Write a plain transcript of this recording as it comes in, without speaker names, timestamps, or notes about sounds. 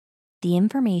The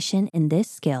information in this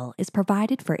skill is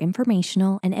provided for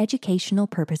informational and educational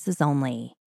purposes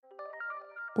only.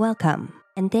 Welcome,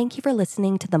 and thank you for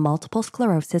listening to the Multiple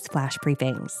Sclerosis Flash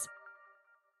Briefings.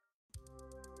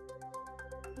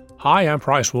 Hi, I'm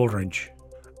Price Wooldridge.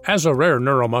 As a rare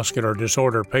neuromuscular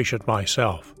disorder patient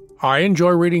myself, I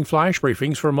enjoy reading flash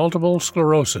briefings for multiple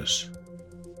sclerosis.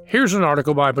 Here's an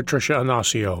article by Patricia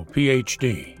Anasio,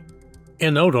 Ph.D.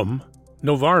 Inotum,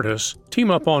 Novartis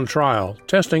team up on trial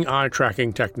testing eye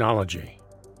tracking technology.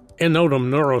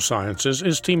 Inotum Neurosciences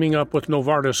is teaming up with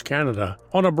Novartis Canada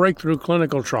on a breakthrough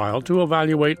clinical trial to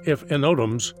evaluate if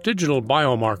Inotum's digital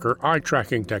biomarker eye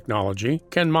tracking technology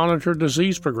can monitor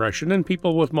disease progression in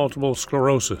people with multiple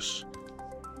sclerosis.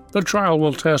 The trial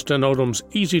will test Inotum's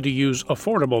easy-to-use,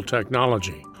 affordable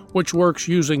technology, which works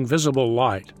using visible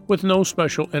light with no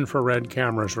special infrared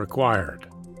cameras required.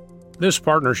 This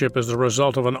partnership is the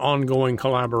result of an ongoing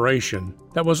collaboration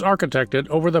that was architected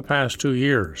over the past 2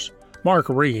 years. Mark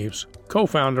Reeves,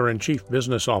 co-founder and chief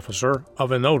business officer of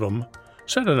Inotum,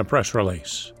 said in a press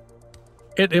release,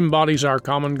 "It embodies our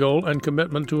common goal and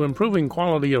commitment to improving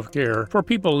quality of care for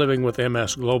people living with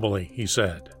MS globally," he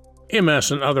said. MS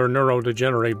and other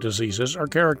neurodegenerative diseases are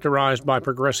characterized by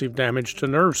progressive damage to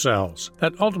nerve cells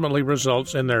that ultimately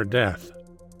results in their death.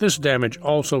 This damage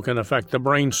also can affect the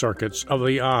brain circuits of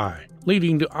the eye,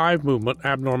 leading to eye movement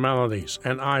abnormalities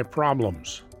and eye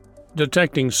problems.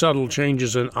 Detecting subtle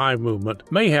changes in eye movement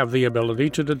may have the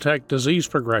ability to detect disease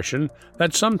progression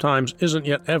that sometimes isn't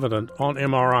yet evident on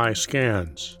MRI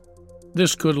scans.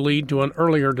 This could lead to an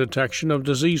earlier detection of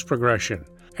disease progression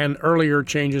and earlier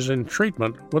changes in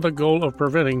treatment with a goal of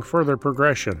preventing further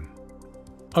progression.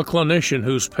 A clinician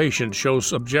whose patient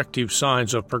shows objective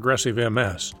signs of progressive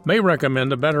MS may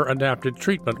recommend a better adapted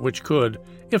treatment which could,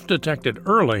 if detected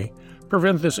early,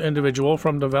 prevent this individual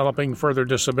from developing further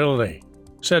disability,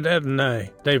 said Edna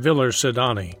de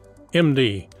Villers-Sidani,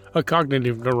 MD, a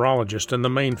cognitive neurologist and the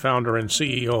main founder and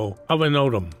CEO of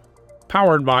Inotum.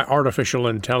 Powered by artificial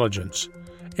intelligence,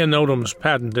 Inotum's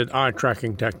patented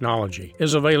eye-tracking technology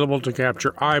is available to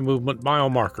capture eye movement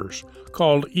biomarkers,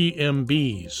 called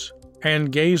EMBs,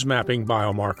 and gaze-mapping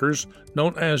biomarkers,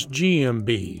 known as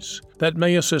GMBs, that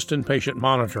may assist in patient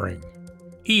monitoring.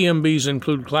 EMBs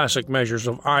include classic measures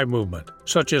of eye movement,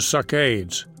 such as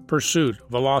saccades, pursuit,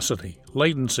 velocity,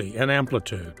 latency, and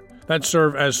amplitude, that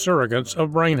serve as surrogates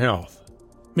of brain health.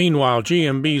 Meanwhile,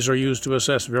 GMBs are used to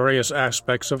assess various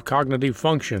aspects of cognitive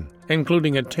function,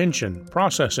 including attention,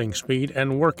 processing speed,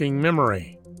 and working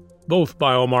memory. Both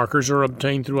biomarkers are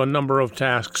obtained through a number of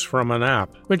tasks from an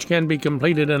app, which can be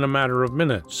completed in a matter of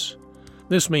minutes.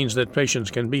 This means that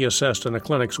patients can be assessed in a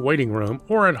clinic's waiting room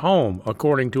or at home,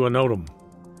 according to Inotum.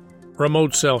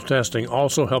 Remote self-testing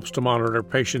also helps to monitor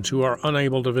patients who are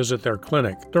unable to visit their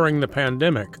clinic during the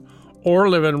pandemic or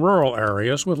live in rural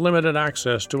areas with limited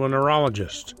access to a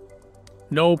neurologist.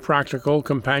 No practical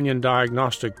companion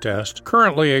diagnostic test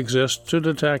currently exists to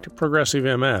detect progressive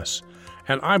MS,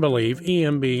 and I believe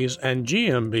EMBs and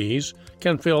GMBs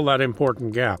can fill that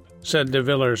important gap, said de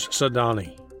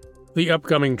Villers-Sidani. The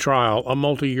upcoming trial, a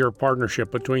multi-year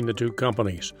partnership between the two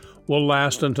companies, will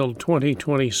last until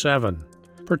 2027.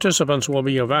 Participants will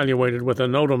be evaluated with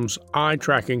Inotum's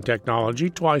eye-tracking technology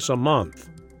twice a month.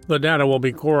 The data will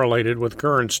be correlated with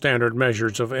current standard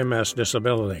measures of MS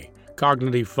disability,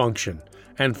 cognitive function,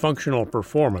 and functional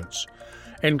performance,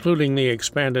 including the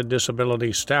Expanded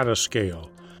Disability Status Scale,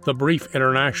 the Brief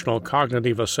International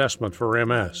Cognitive Assessment for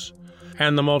MS,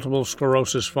 and the Multiple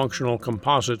Sclerosis Functional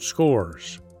Composite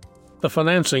Scores. The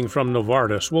financing from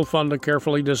Novartis will fund a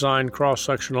carefully designed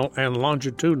cross-sectional and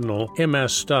longitudinal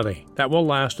MS study that will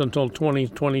last until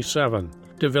 2027,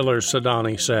 de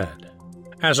Villers-Sidani said.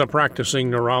 As a practicing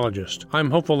neurologist,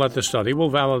 I'm hopeful that the study will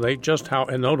validate just how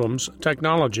Inotum's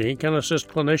technology can assist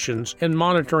clinicians in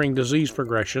monitoring disease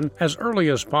progression as early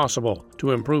as possible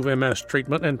to improve MS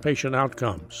treatment and patient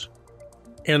outcomes.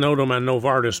 Inotum and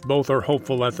Novartis both are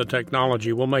hopeful that the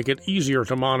technology will make it easier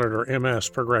to monitor MS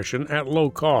progression at low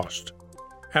cost.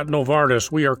 At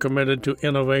Novartis, we are committed to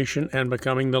innovation and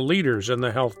becoming the leaders in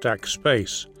the health tech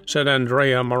space, said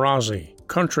Andrea Marazzi,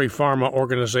 country pharma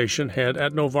organization head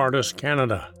at Novartis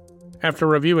Canada. After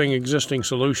reviewing existing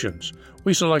solutions,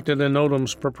 we selected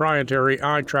Inotum's proprietary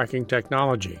eye-tracking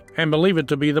technology and believe it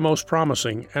to be the most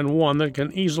promising and one that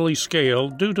can easily scale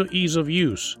due to ease of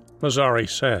use, Mazzari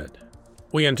said.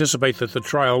 We anticipate that the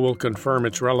trial will confirm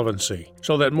its relevancy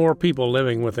so that more people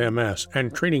living with MS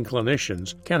and treating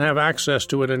clinicians can have access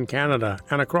to it in Canada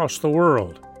and across the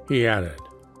world, he added.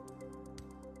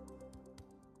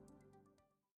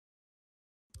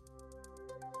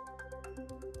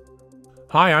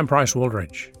 Hi, I'm Price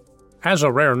Wooldridge. As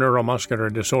a rare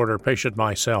neuromuscular disorder patient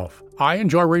myself, I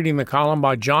enjoy reading the column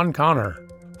by John Connor,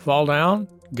 Fall Down,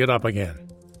 Get Up Again.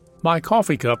 My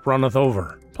coffee cup runneth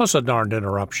over, plus a darned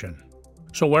interruption.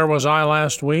 So where was I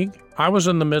last week? I was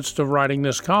in the midst of writing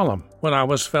this column when I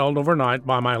was felled overnight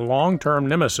by my long-term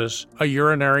nemesis, a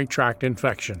urinary tract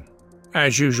infection.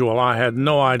 As usual, I had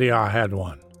no idea I had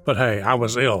one, but hey, I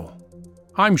was ill.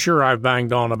 I'm sure I've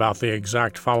banged on about the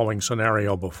exact following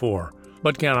scenario before,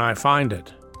 but can I find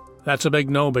it? That's a big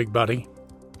no, big buddy.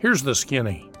 Here's the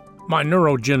skinny. My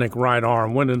neurogenic right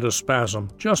arm went into spasm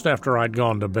just after I'd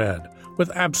gone to bed,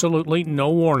 with absolutely no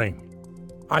warning.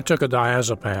 I took a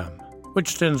diazepam,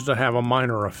 which tends to have a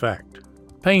minor effect.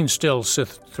 Pain still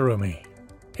sithed through me.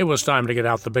 It was time to get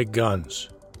out the big guns.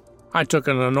 I took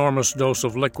an enormous dose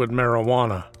of liquid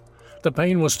marijuana. The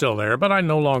pain was still there, but I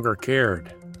no longer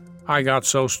cared. I got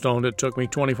so stoned it took me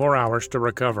 24 hours to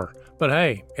recover. But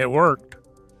hey, it worked.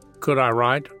 Could I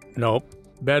write? Nope.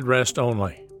 Bed rest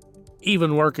only.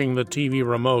 Even working the TV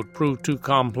remote proved too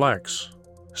complex.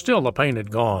 Still, the pain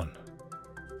had gone.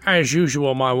 As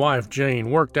usual, my wife Jane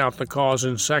worked out the cause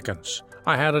in seconds.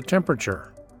 I had a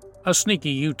temperature. A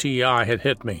sneaky UTI had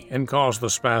hit me and caused the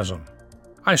spasm.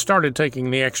 I started taking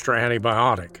the extra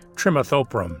antibiotic,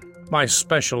 trimethoprim, my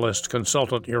specialist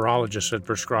consultant urologist had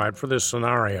prescribed for this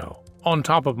scenario, on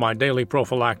top of my daily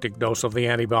prophylactic dose of the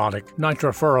antibiotic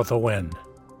nitrofurantoin.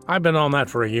 I've been on that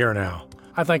for a year now.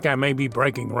 I think I may be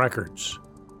breaking records.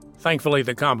 Thankfully,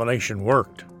 the combination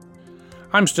worked.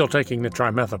 I'm still taking the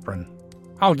trimethoprim.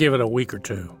 I'll give it a week or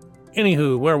two.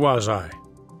 Anywho, where was I?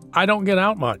 I don't get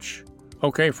out much.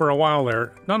 Okay, for a while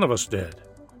there, none of us did.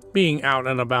 Being out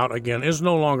and about again is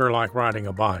no longer like riding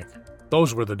a bike.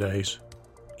 Those were the days.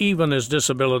 Even as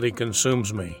disability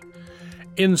consumes me,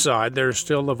 inside there's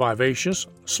still the vivacious,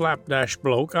 slapdash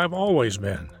bloke I've always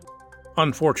been.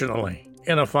 Unfortunately,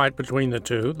 in a fight between the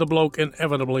two, the bloke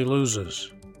inevitably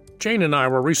loses. Jane and I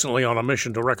were recently on a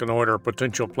mission to reconnoiter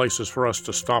potential places for us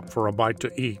to stop for a bite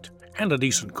to eat and a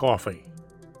decent coffee.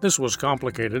 This was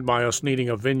complicated by us needing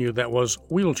a venue that was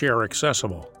wheelchair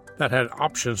accessible, that had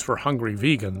options for hungry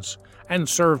vegans, and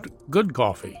served good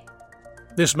coffee.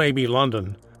 This may be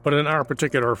London, but in our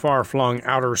particular far-flung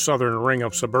outer southern ring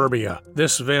of suburbia,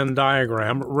 this Venn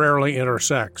diagram rarely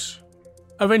intersects.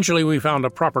 Eventually we found a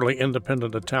properly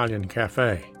independent Italian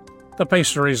cafe. The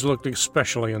pastries looked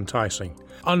especially enticing.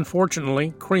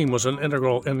 Unfortunately, cream was an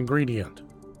integral ingredient.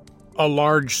 A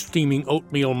large steaming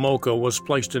oatmeal mocha was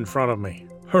placed in front of me.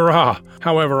 Hurrah!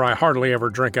 However, I hardly ever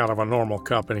drink out of a normal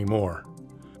cup anymore.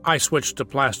 I switched to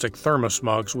plastic thermos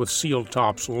mugs with sealed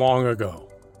tops long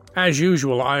ago. As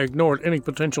usual, I ignored any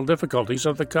potential difficulties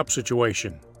of the cup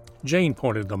situation. Jane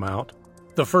pointed them out.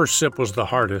 The first sip was the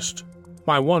hardest.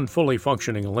 My one fully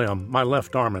functioning limb, my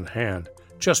left arm and hand,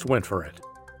 just went for it.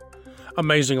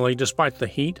 Amazingly, despite the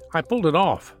heat, I pulled it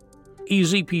off.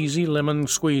 Easy peasy lemon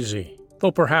squeezy,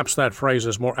 though perhaps that phrase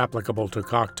is more applicable to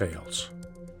cocktails.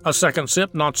 A second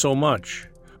sip, not so much.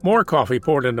 More coffee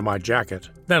poured into my jacket,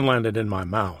 then landed in my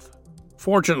mouth.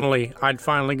 Fortunately, I'd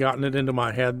finally gotten it into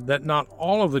my head that not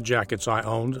all of the jackets I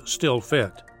owned still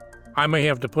fit. I may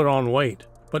have to put on weight,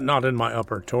 but not in my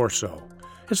upper torso.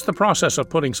 It's the process of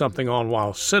putting something on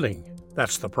while sitting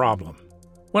that's the problem.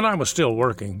 When I was still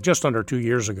working, just under 2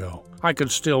 years ago, I could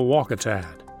still walk a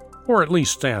tad, or at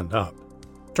least stand up.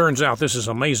 Turns out this is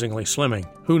amazingly slimming.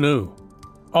 Who knew?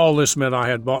 All this meant I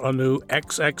had bought a new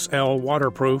XXL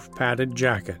waterproof padded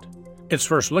jacket. Its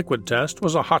first liquid test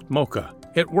was a hot mocha.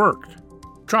 It worked.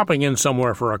 Dropping in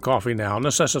somewhere for a coffee now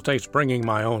necessitates bringing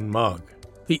my own mug.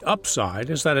 The upside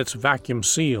is that it's vacuum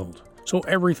sealed, so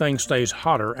everything stays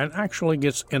hotter and actually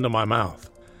gets into my mouth.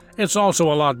 It's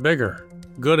also a lot bigger.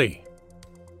 Goody.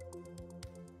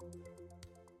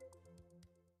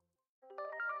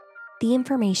 The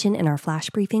information in our flash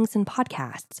briefings and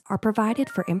podcasts are provided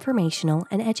for informational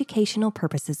and educational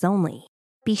purposes only.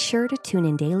 Be sure to tune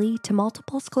in daily to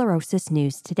Multiple Sclerosis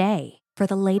News Today for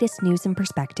the latest news and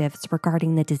perspectives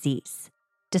regarding the disease.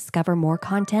 Discover more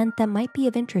content that might be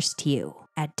of interest to you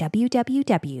at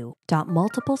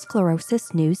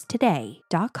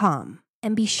www.multiplesclerosisnewstoday.com.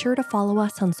 And be sure to follow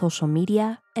us on social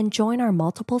media and join our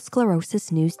Multiple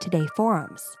Sclerosis News Today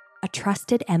forums, a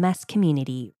trusted MS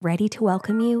community ready to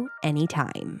welcome you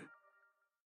anytime.